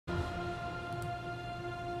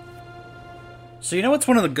So you know what's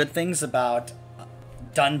one of the good things about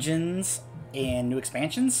dungeons and new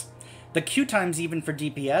expansions? The queue times, even for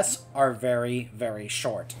DPS, are very, very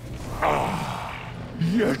short.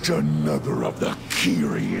 Yet another of the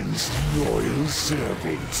Kyrian's loyal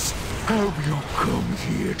servants. Have you come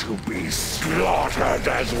here to be slaughtered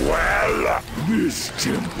as well? This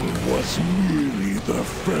temple was merely the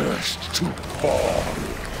first to fall.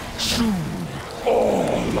 Soon,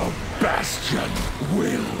 all of Bastion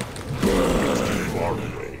will burn.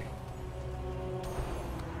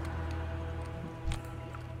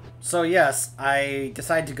 So yes, I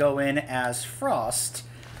decided to go in as Frost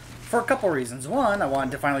for a couple reasons. One, I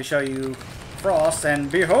wanted to finally show you Frost, and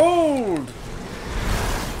behold!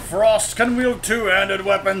 Frost can wield two-handed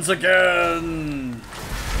weapons again!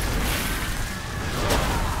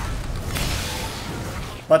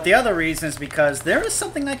 But the other reason is because there is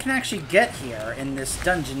something I can actually get here in this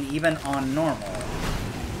dungeon, even on normal.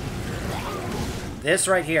 This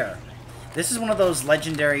right here. This is one of those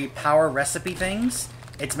legendary power recipe things.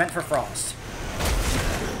 It's meant for Frost.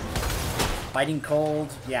 Biting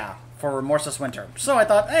Cold, yeah, for Remorseless Winter. So I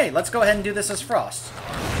thought, hey, let's go ahead and do this as Frost.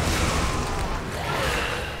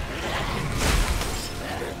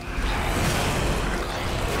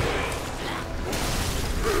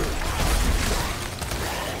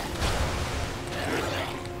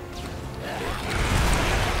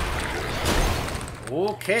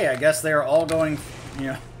 Okay, I guess they're all going, you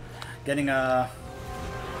know, getting a...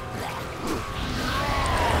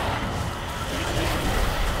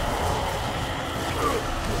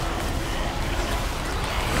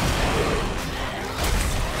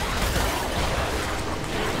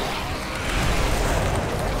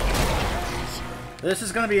 This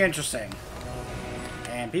is going to be interesting.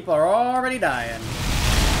 And people are already dying.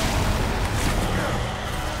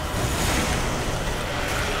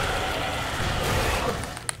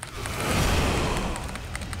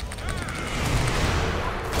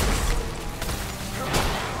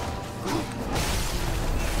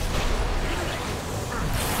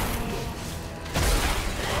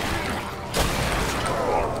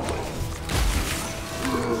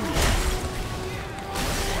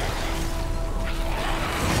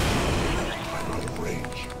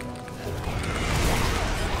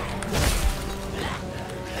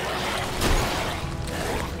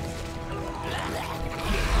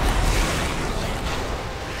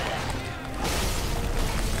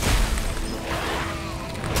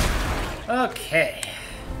 Okay.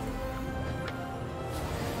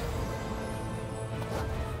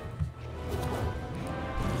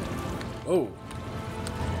 Oh.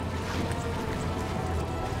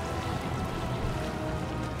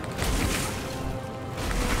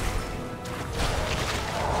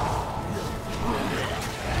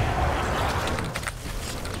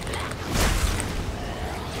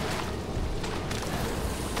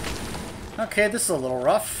 Okay, this is a little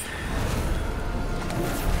rough.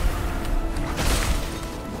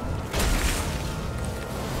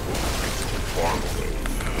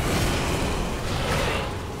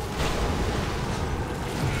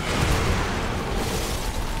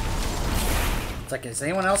 It's like, is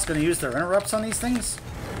anyone else going to use their interrupts on these things?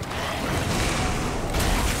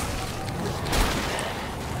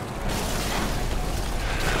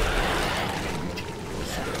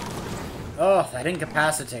 Oh, that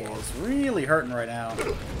incapacitate is really hurting right now.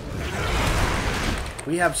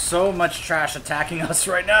 We have so much trash attacking us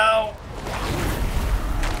right now.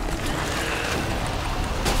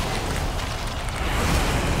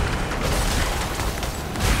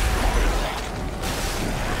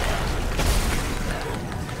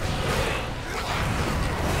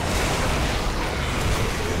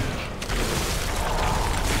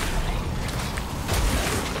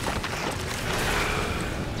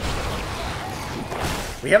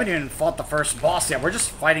 We haven't even fought the first boss yet. We're just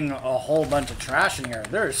fighting a whole bunch of trash in here.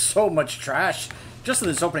 There is so much trash just in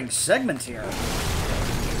this opening segment here.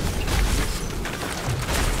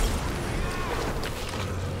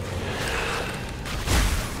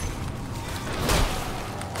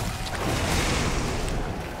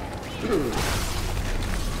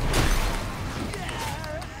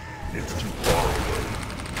 It's too far away.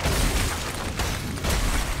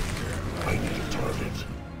 I need a target.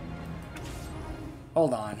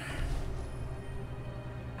 Hold on.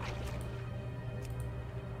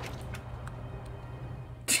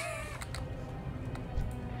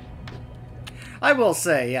 I will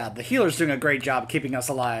say, yeah, the healer's doing a great job keeping us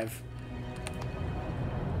alive.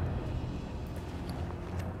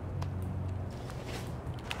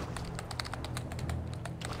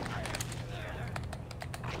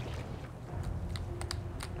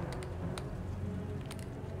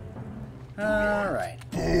 Alright.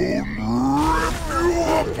 Bone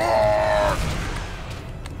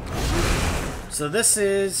So this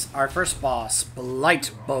is our first boss,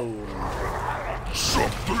 Blightbone.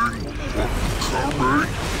 Something coming.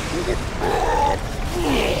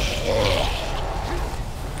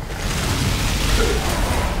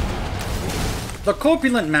 The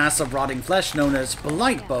corpulent mass of rotting flesh known as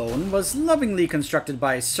Blightbone was lovingly constructed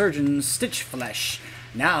by surgeon Stitchflesh.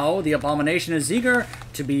 Now, the abomination is eager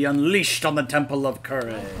to be unleashed on the Temple of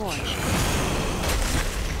Courage.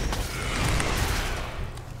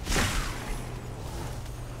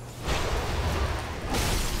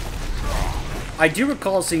 I do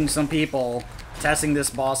recall seeing some people testing this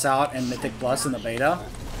boss out in Mythic Plus in the beta.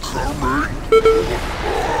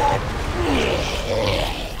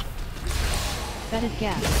 That is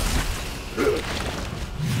gas.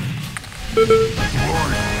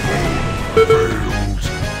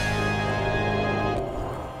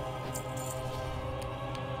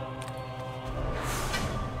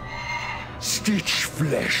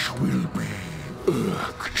 Stitchflesh will be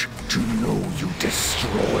irked to know you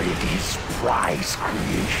destroyed his prize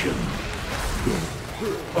creation.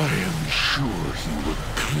 I am sure he would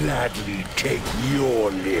gladly take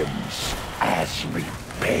your limbs as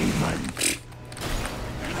repayment.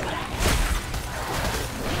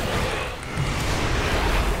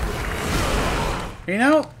 You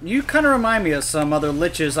know, you kind of remind me of some other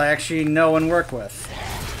liches I actually know and work with.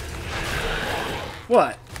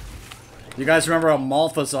 What? You guys remember a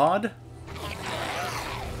Malthazad?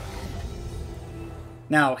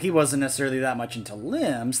 Now, he wasn't necessarily that much into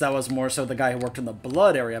limbs. That was more so the guy who worked in the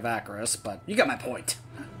blood area of Acheris, but you got my point.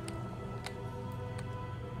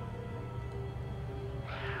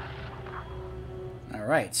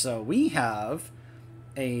 Alright, so we have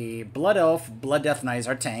a Blood Elf, Blood Death Knight as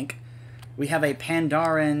our tank. We have a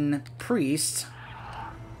Pandaren Priest.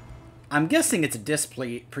 I'm guessing it's a Disc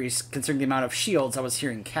Priest, considering the amount of shields I was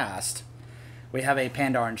hearing cast. We have a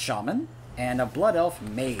Pandaren Shaman, and a Blood Elf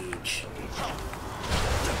Mage.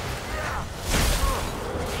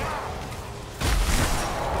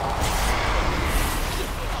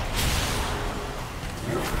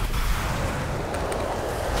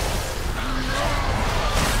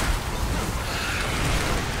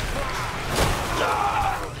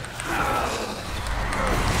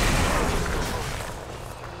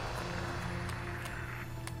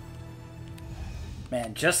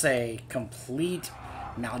 Man, just a complete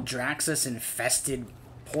Maldraxxus-infested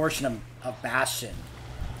portion of Bastion.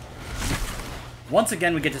 Once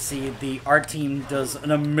again, we get to see the art team does an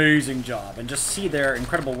amazing job, and just see their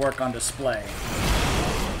incredible work on display.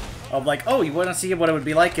 Of like, oh, you want to see what it would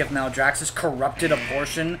be like if Maldraxxus corrupted a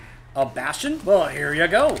portion of Bastion? Well, here you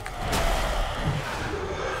go.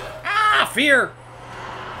 Ah, fear!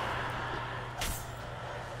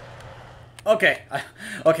 Okay,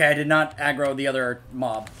 okay, I did not aggro the other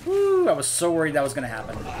mob. Woo, I was so worried that was going to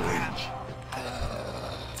happen.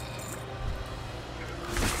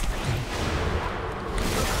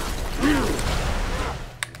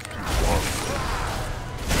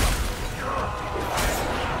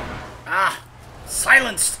 Ah,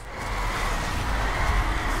 silenced!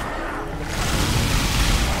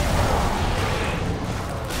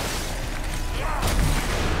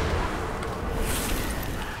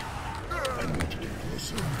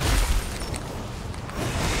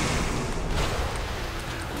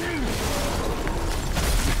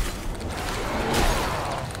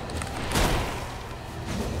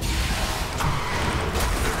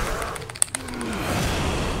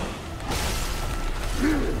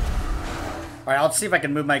 Alright, I'll see if I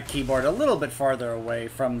can move my keyboard a little bit farther away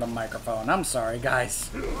from the microphone. I'm sorry, guys.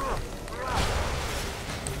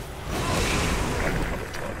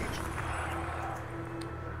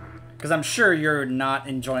 Because I'm sure you're not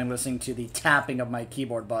enjoying listening to the tapping of my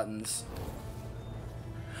keyboard buttons.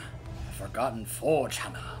 Forgotten Forge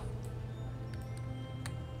Hammer.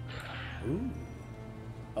 Ooh.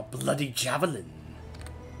 A bloody javelin.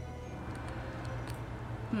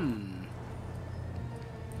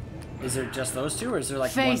 Is there just those two, or is there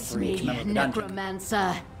like one Face for each me, member of the dungeon?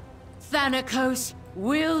 Necromancer. Thanakos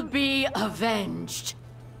will be avenged.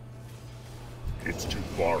 It's too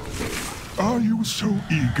far away. Are you so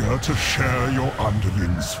eager to share your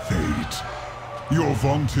underling's fate? Your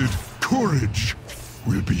vaunted courage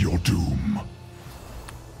will be your doom.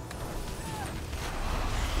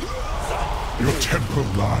 Your temple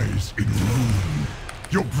lies in ruin.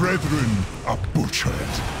 Your brethren are butchered.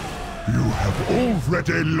 You have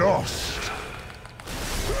already lost.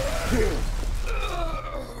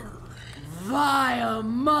 Vile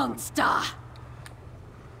monster!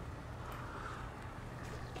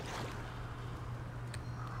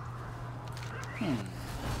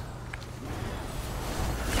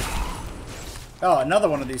 Oh, another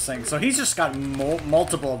one of these things. So he's just got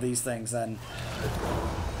multiple of these things then.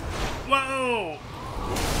 Whoa!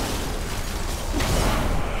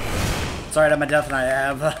 Sorry, I'm a Death Knight. I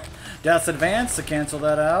have Death's Advance to cancel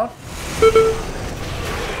that out.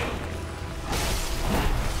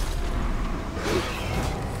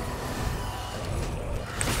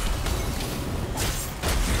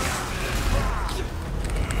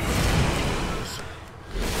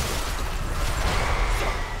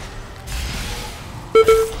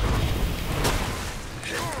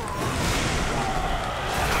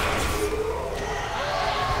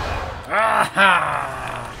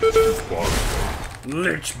 Aha!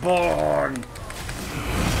 Lichborn!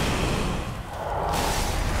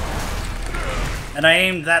 And I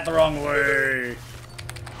aimed that the wrong way.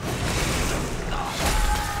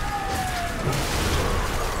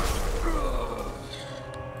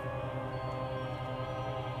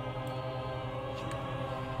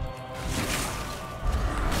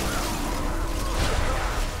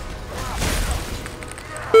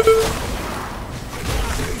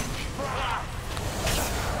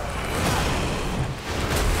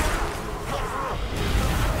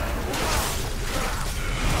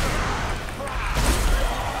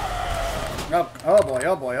 Oh boy,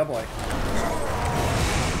 oh boy, oh boy.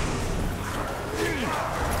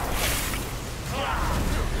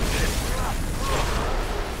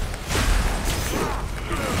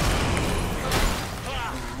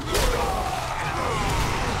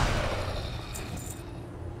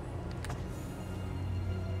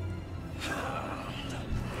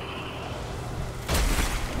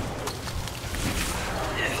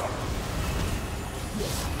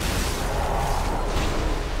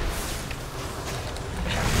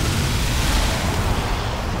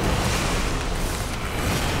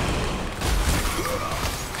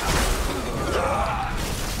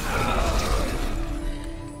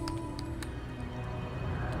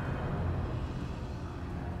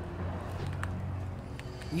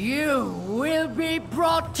 You will be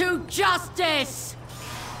brought to justice!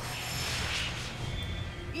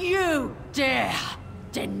 You dare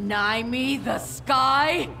deny me the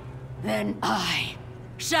sky? Then I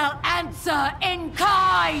shall answer in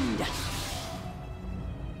kind!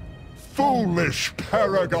 Foolish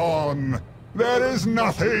Paragon! There is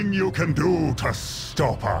nothing you can do to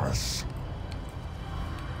stop us.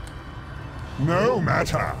 No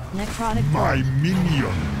matter. Necrotic My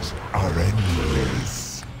minions are endless.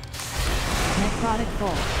 Necrotic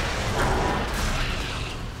Bolt.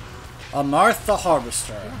 Amarth the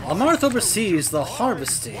Harvester. Amarth oversees the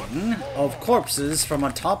harvesting of corpses from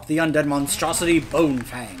atop the undead monstrosity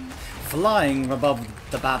Bonefang, flying above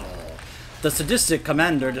the battle. The sadistic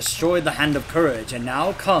commander destroyed the Hand of Courage and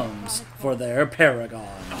now comes for their paragon.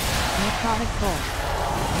 Necrotic Bolt.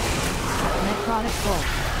 Necrotic Bolt.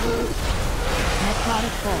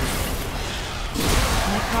 Necrotic Bolt.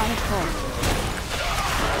 Necrotic Bolt.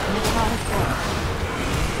 Necrotic Bolt.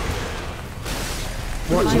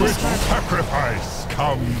 With sacrifice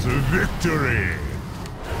comes victory.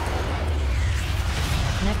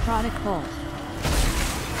 Necrotic Bolt.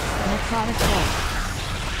 Necrotic Bolt.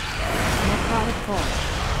 Necrotic Bolt.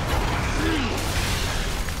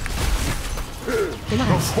 The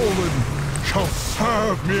fallen shall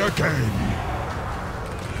serve me again.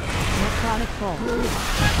 Necrotic Bolt.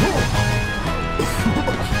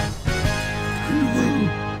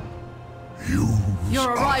 Your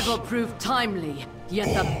arrival proved timely, yet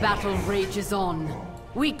the battle rages on.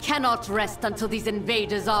 We cannot rest until these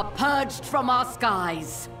invaders are purged from our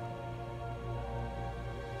skies.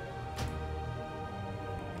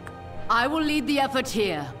 I will lead the effort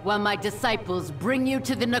here, while my disciples bring you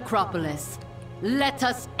to the necropolis. Let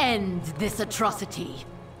us end this atrocity.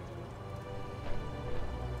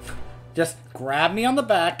 Just grab me on the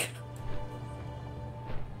back.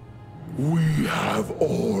 We have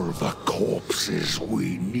all the corpses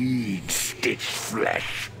we need,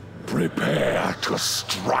 Stitchflesh. Prepare to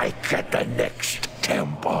strike at the next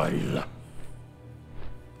temple.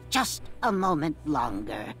 Just a moment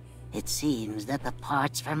longer. It seems that the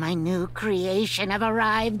parts for my new creation have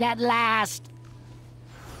arrived at last.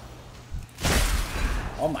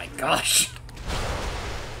 Oh my gosh.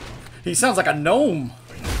 He sounds like a gnome.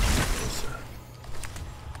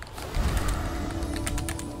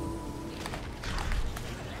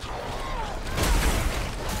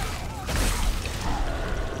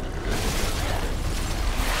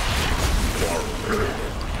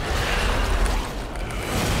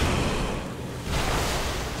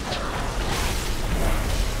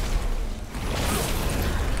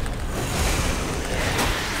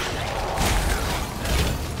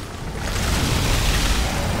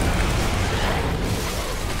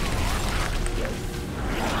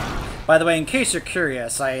 By the way, in case you're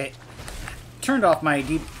curious, I turned off my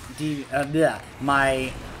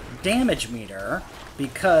my damage meter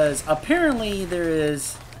because apparently there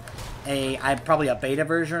is probably a beta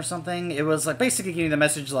version or something. It was like basically giving the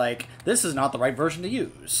message like, this is not the right version to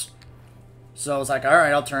use. So I was like,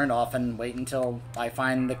 alright, I'll turn it off and wait until I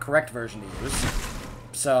find the correct version to use.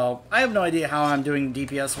 So I have no idea how I'm doing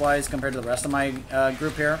DPS wise compared to the rest of my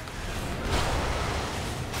group here.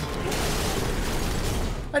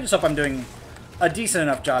 I just hope I'm doing a decent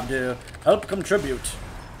enough job to help contribute.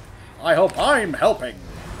 I hope I'm helping.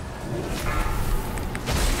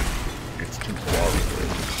 It's too far away.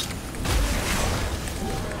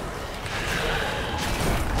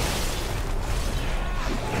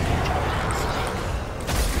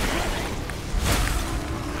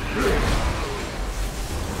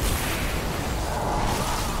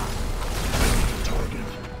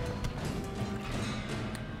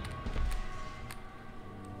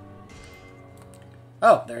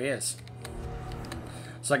 Oh, there he is.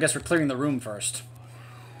 So I guess we're clearing the room first.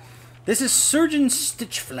 This is Surgeon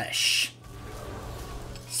Stitchflesh.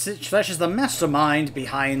 Stitchflesh is the mastermind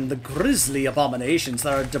behind the grisly abominations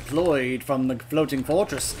that are deployed from the floating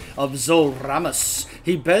fortress of Zoramus.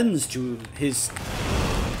 He bends to his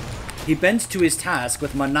task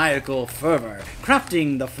with maniacal fervor,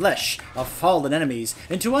 crafting the flesh of fallen enemies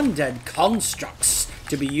into undead constructs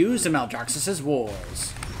to be used in Maldraxxus's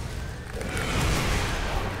wars.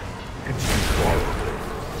 It's too far away.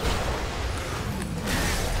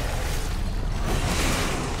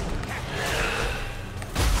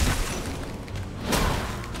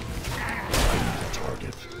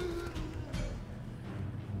 Target.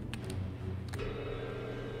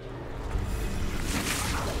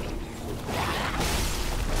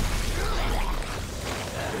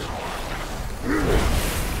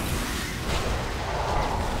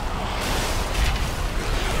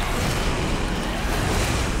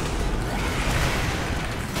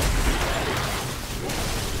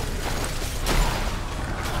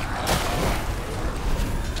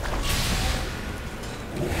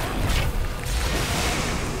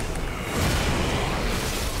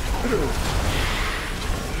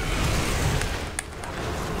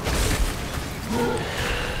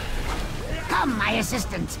 Come, my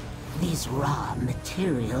assistant. These raw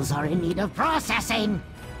materials are in need of processing.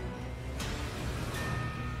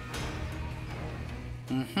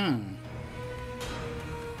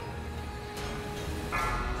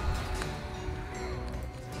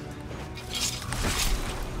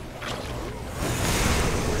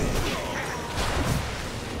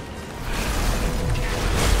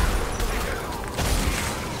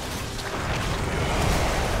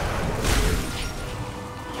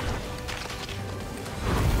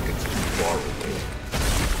 It's too far away.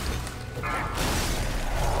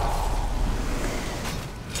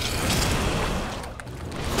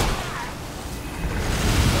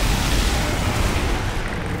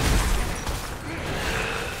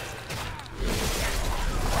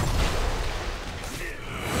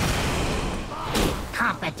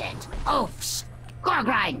 Competent oafs.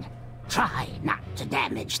 Gorgrind, try not to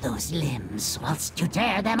damage those limbs whilst you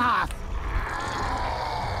tear them off.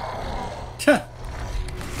 Tuh.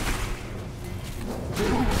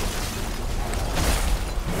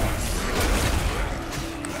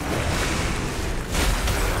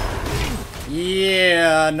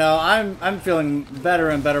 Yeah, no, I'm feeling better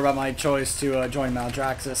and better about my choice to join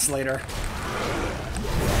Maldraxxus later.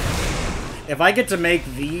 If I get to make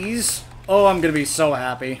these, oh, I'm gonna be so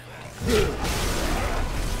happy.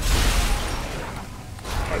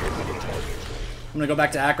 I'm gonna go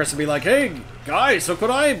back to Acris and be like, hey, guys, look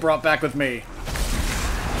what I brought back with me.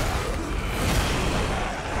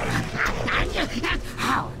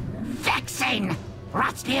 How vexing!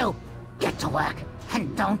 Rotspew, get to work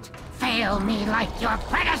and don't fail me like your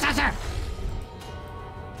predecessor!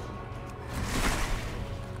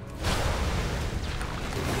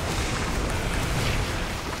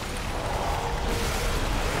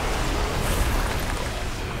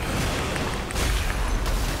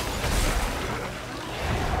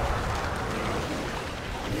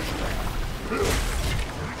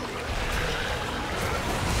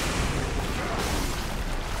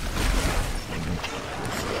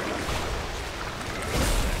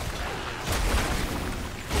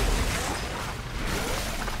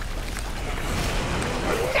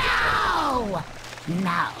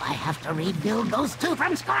 Now I have to rebuild those two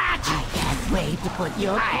from scratch! I can't wait to put you...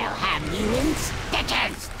 I'll have you in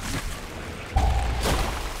stitches!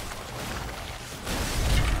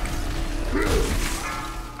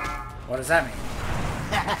 What does that mean?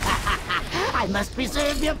 I must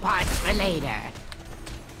preserve your parts for later.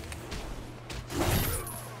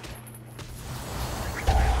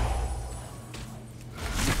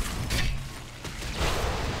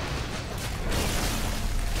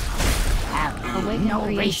 you Awaken no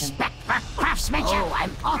creation. respect for craftsmanship? Oh,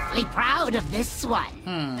 I'm awfully proud of this one.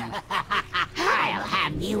 I'll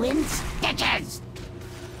have you in stitches.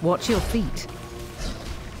 Watch your feet.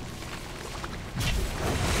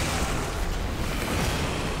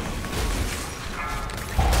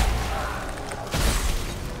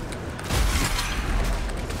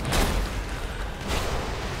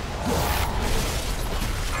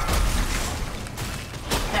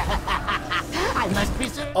 I must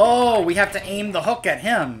preserve. Oh, we have to aim the hook at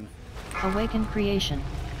him. Awaken creation.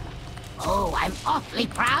 Oh, I'm awfully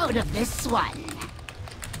proud of this one.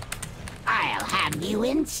 I'll have you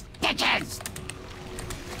in stitches.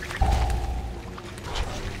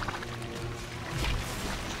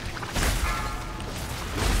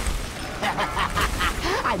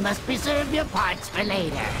 I must preserve your parts for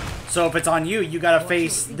later. So if it's on you, you gotta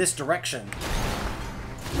face this direction.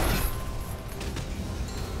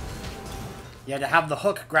 You had to have the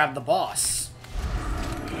hook grab the boss.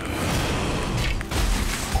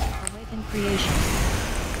 Awaken creation.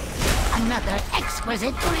 Another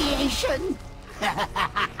exquisite creation.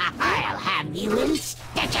 I'll have you in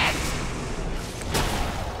stitches.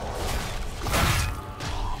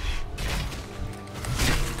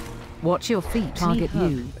 Watch your feet. Target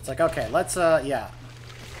you. It's like, okay, let's, yeah.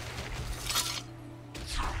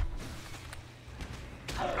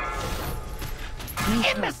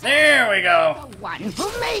 Imbecile, There we go. the one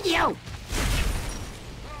who made you.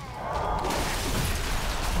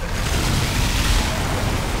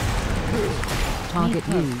 Target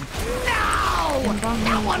you. No!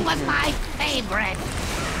 That one was my favorite.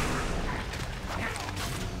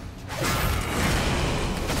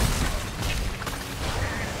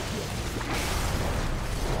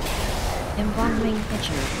 Embalming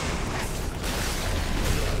pitcher.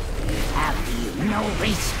 Have you no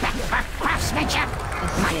respect for craftsmanship?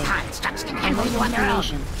 My Escape. constructs can handle you on Awaken their own.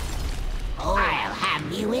 creation. Oh, I'll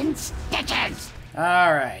have you in stitches.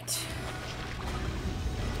 All right.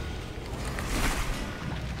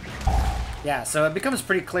 Yeah, so it becomes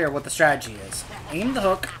pretty clear what the strategy is. Aim the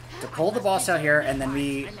hook to pull the boss out here, and then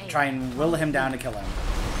we try and will him down to kill him.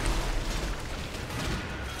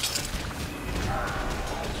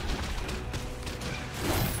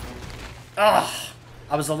 Ugh,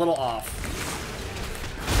 I was a little off.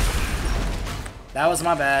 That was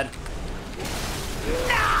my bad.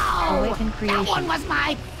 No! Awaken That creation. one was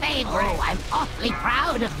my favorite. Oh, I'm awfully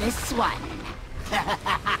proud of this one.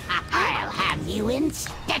 I'll have you in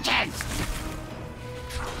stitches.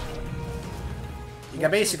 You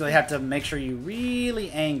basically have to make sure you really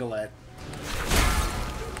angle it.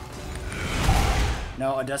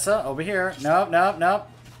 No, Odessa, over here. Nope, nope, nope.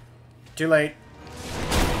 Too late.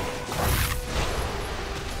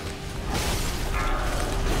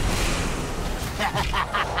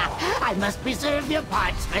 I must preserve your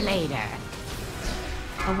parts for later.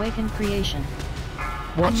 Awaken creation.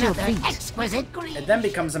 Watch your Another feet. exquisite It creation. then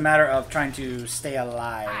becomes a matter of trying to stay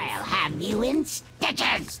alive. I'll have you in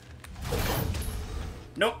stitches.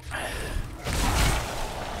 Nope.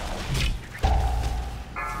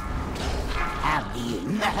 Have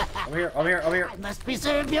you? Over here, over here, over here. I must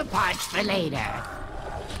preserve your parts for later.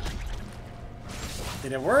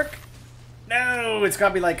 Did it work? No, it's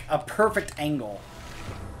gotta be like a perfect angle.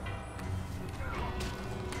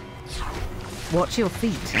 Watch your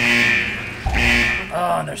feet.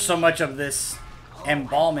 Oh, and there's so much of this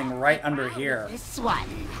embalming right under here. This one.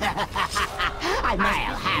 I'll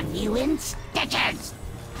have you in stitches.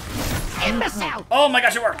 Imbecile! Oh my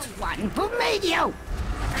gosh, it worked! The one who made you!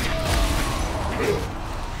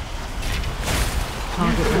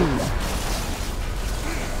 Target you.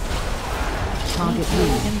 Target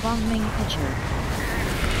you. Embalming pitcher.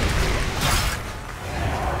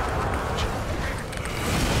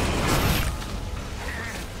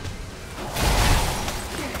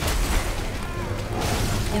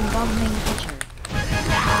 Embalming pitcher.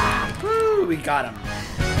 Woo, we got him.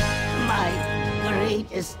 My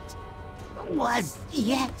greatest was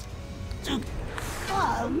yet to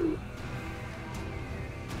come.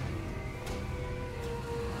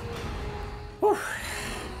 Whew.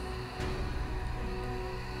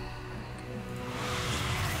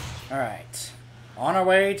 Alright. On our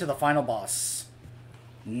way to the final boss.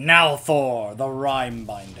 Now Thor, the Rhyme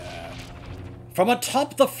Binder. From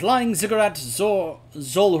atop the flying ziggurat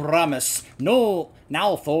Zolramus,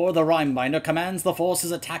 now Thor, the Rhymebinder, commands the forces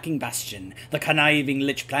attacking Bastion. The conniving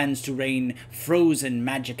Lich plans to rain frozen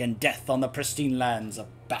magic and death on the pristine lands of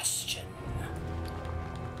Bastion.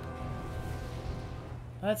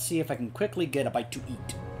 Let's see if I can quickly get a bite to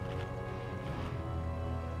eat.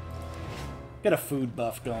 Get a food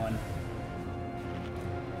buff going.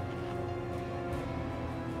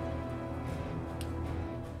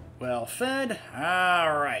 Well fed.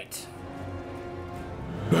 Alright.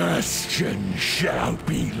 Bastion shall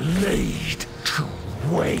be laid to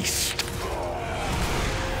waste.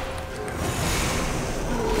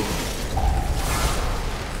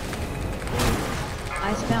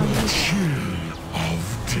 Icebound legion. Chill of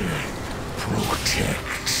death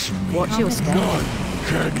protects me. Watch your step. None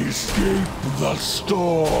can escape the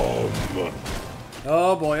storm.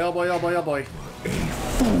 Oh boy, oh boy, oh boy, oh boy. A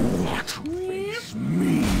fool to face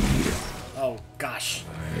me. Oh gosh.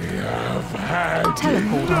 I have had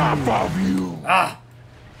Teleport. enough of you. Ah!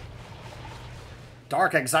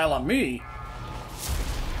 Dark exile on me?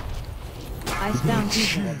 Icebound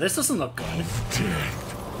legion. Well, this doesn't look good.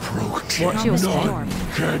 Death protects. Watch your step. None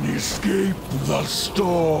can escape the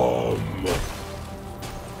storm.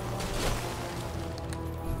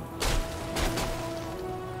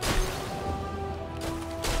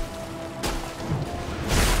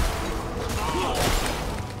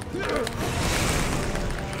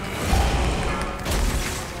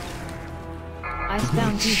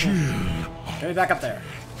 Icebound legion. Get me back up there.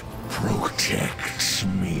 Protects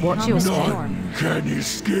me. Watch your step. None can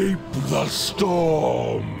escape the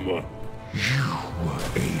storm. You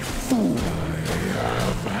a fool. I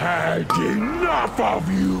have had enough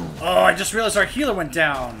of you. Oh, I just realized our healer went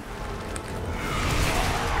down.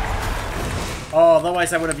 Oh,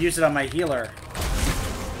 otherwise I would have used it on my healer.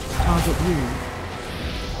 Target you.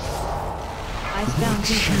 Icebound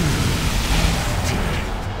legion.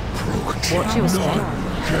 Watch your step.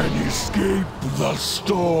 None can escape the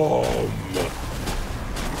storm.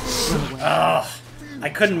 Ugh. I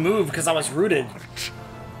couldn't move because I was rooted.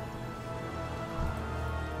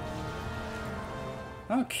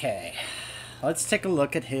 Okay. Let's take a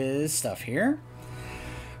look at his stuff here.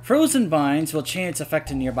 Frozen Binds will change its effect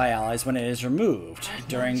to nearby allies when it is removed.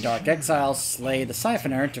 During Dark Exile, slay the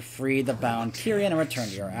Siphoner to free the bound Kyrian and return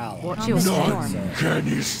to your ally. Watch your step. None can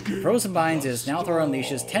escape. Frozen Binds is now throw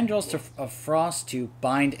unleashes tendrils of frost to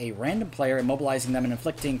bind a random player, immobilizing them and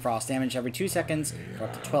inflicting frost damage every 2 seconds for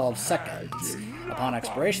up to 12 seconds. Upon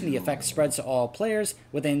expiration, the effect spreads to all players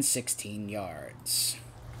within 16 yards.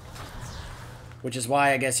 Which is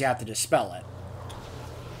why I guess you have to dispel it.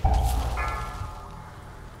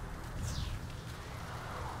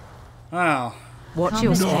 Wow. Watch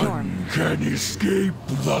your step. None can escape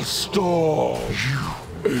the storm. You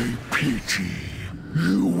a pity.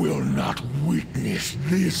 You will not witness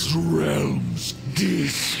this realm's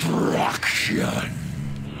destruction.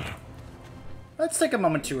 Let's take a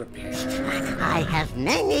moment to repair. I have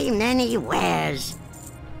many wares.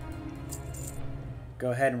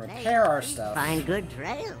 Go ahead and repair our stuff. Find good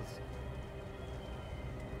trails.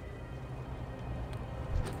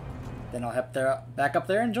 Then I'll head back up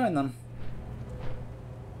there and join them.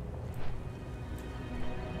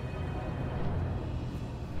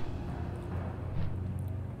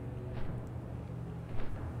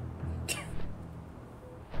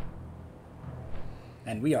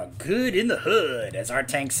 And we are good in the hood, as our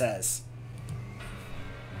tank says.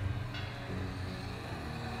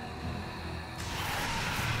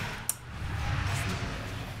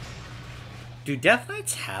 Do Death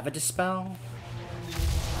Knights have a Dispel?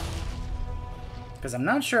 Because I'm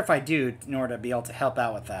not sure if I do in order to be able to help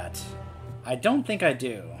out with that. I don't think I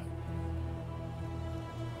do.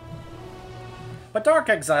 But Dark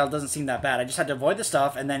Exile doesn't seem that bad. I just had to avoid the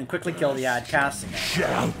stuff and then quickly kill the ad casting it.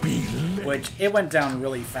 Shall be Which, it went down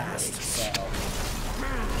really fast, so...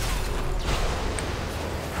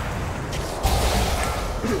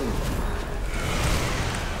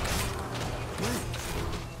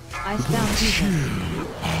 Icebound legion.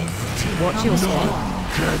 Watch your step. None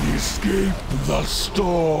can escape the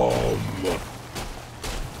storm.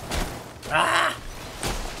 Ah!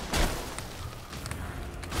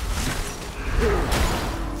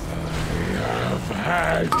 I've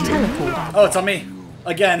had Teleport. Oh, it's on me.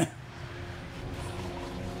 Again.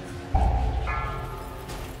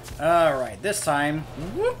 Alright, this time...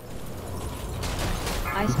 Whoop.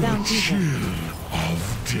 Icebound legion.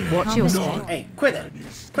 Watch your step. Hey, quit it.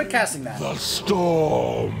 Quit casting that. the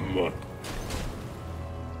storm.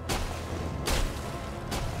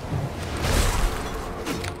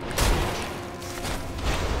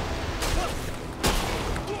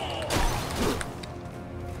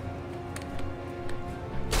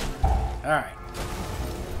 Alright.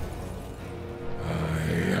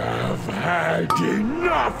 I've had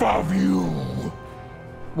enough of you.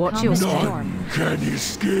 Watch your step. None can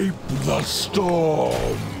escape the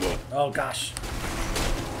storm. Oh gosh.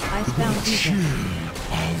 Icebound legion.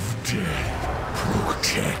 Of death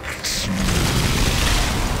protects me.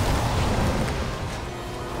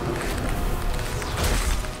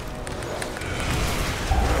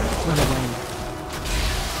 well away.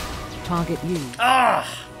 Target you. Ah!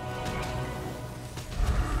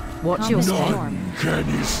 Watch your step. None can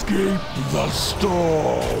escape the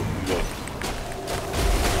storm.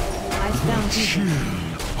 Icebound Chill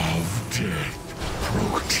vision. of death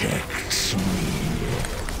protects me.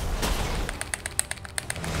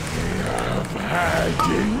 I have had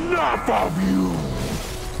enough of you.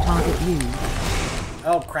 Target you.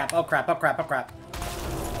 Oh crap, oh crap, oh crap, oh crap.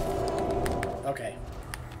 Okay.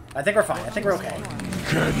 I think we're fine. I think we're okay.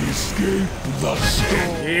 Can escape the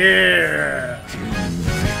storm. Yeah!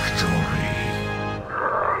 Victory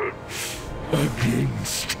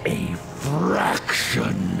against a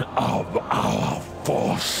fraction of our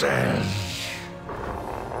forces.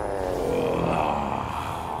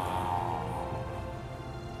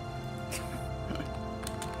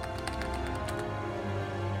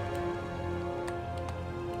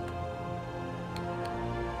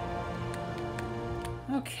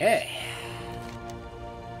 Okay.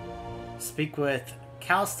 Speak with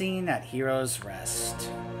Kalstein at Hero's Rest.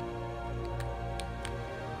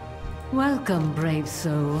 Welcome, brave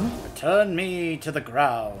soul. Return me to the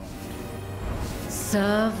ground.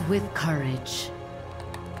 Serve with courage.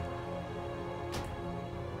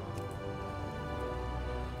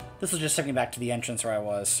 This will just take me back to the entrance where I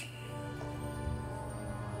was.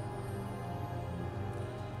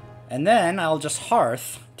 And then I'll just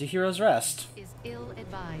hearth to Hero's Rest. Is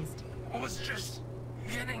ill-advised. I was just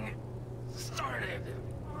getting started.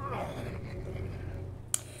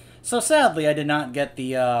 So sadly, I did not get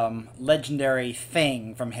the legendary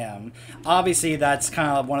thing from him. Obviously, that's kind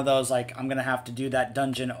of one of those, like, I'm going to have to do that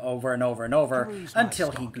dungeon over and over and over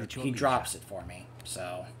until he drops it for me.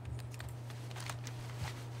 So...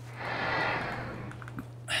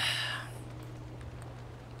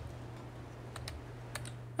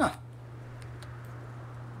 Huh.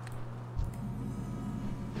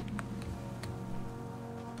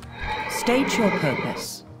 State your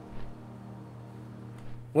purpose.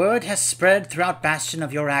 Word has spread throughout Bastion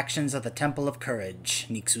of your actions at the Temple of Courage,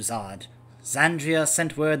 Nixuzad. Xandria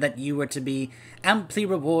sent word that you were to be amply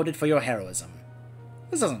rewarded for your heroism.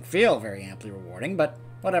 This doesn't feel very amply rewarding, but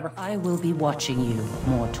whatever. I will be watching you,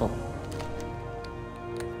 mortal.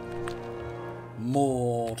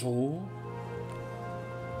 Mortal?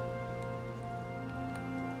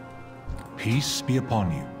 Peace be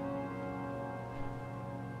upon you.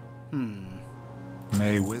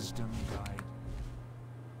 May wisdom guide.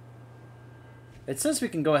 It says we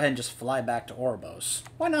can go ahead and just fly back to Oribos.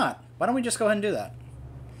 Why not? Why don't we just go ahead and do that?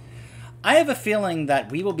 I have a feeling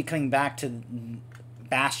that we will be coming back to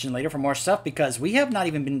Bastion later for more stuff because we have not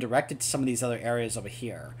even been directed to some of these other areas over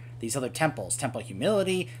here. These other temples. Temple of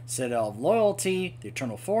Humility, Citadel of Loyalty, the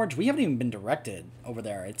Eternal Forge. We haven't even been directed over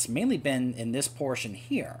there. It's mainly been in this portion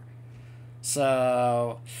here.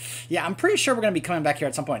 So, yeah, I'm pretty sure we're going to be coming back here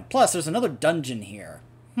at some point. Plus, there's another dungeon here.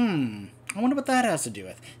 I wonder what that has to do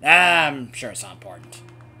with. I'm sure it's not important.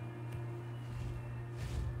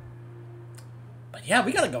 But yeah,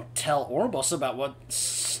 we gotta go tell Oribos about what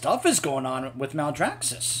stuff is going on with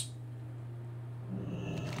Maldraxxus.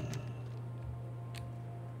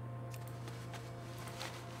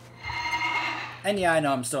 And yeah, I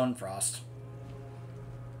know I'm still in Frost.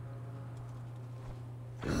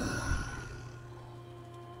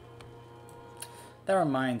 That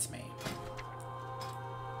reminds me.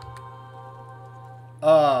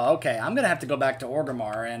 Okay, I'm gonna have to go back to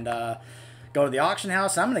Orgrimmar and go to the auction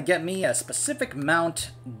house. I'm gonna get me a specific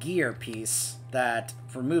mount gear piece that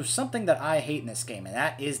removes something that I hate in this game, and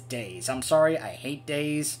that is days. I'm sorry, I hate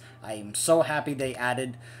days. I am so happy they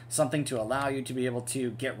added something to allow you to be able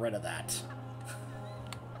to get rid of that.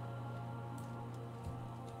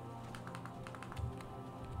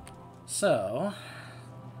 So,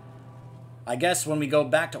 I guess when we go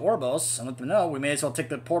back to Oribos and let them know, we may as well take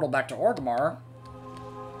the portal back to Orgrimmar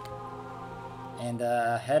and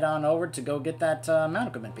head on over to go get that mount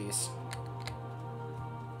equipment piece.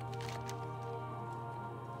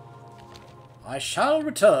 I shall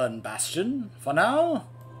return, Bastion. For now...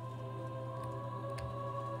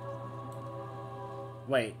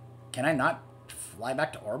 Wait, can I not fly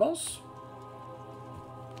back to Oribos?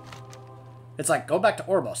 It's like, go back to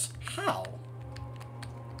Oribos. How?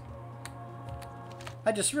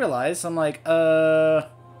 I just realized, I'm like,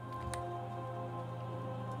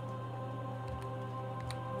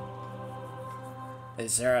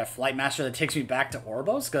 is there a flight master that takes me back to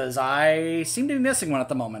Oribos? Because I seem to be missing one at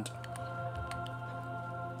the moment.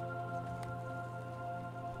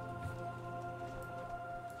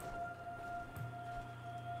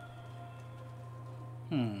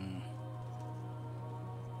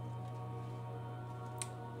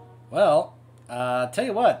 Well, tell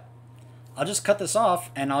you what. I'll just cut this off,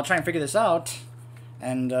 and I'll try and figure this out,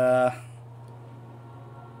 and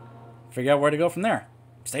figure out where to go from there.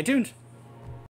 Stay tuned.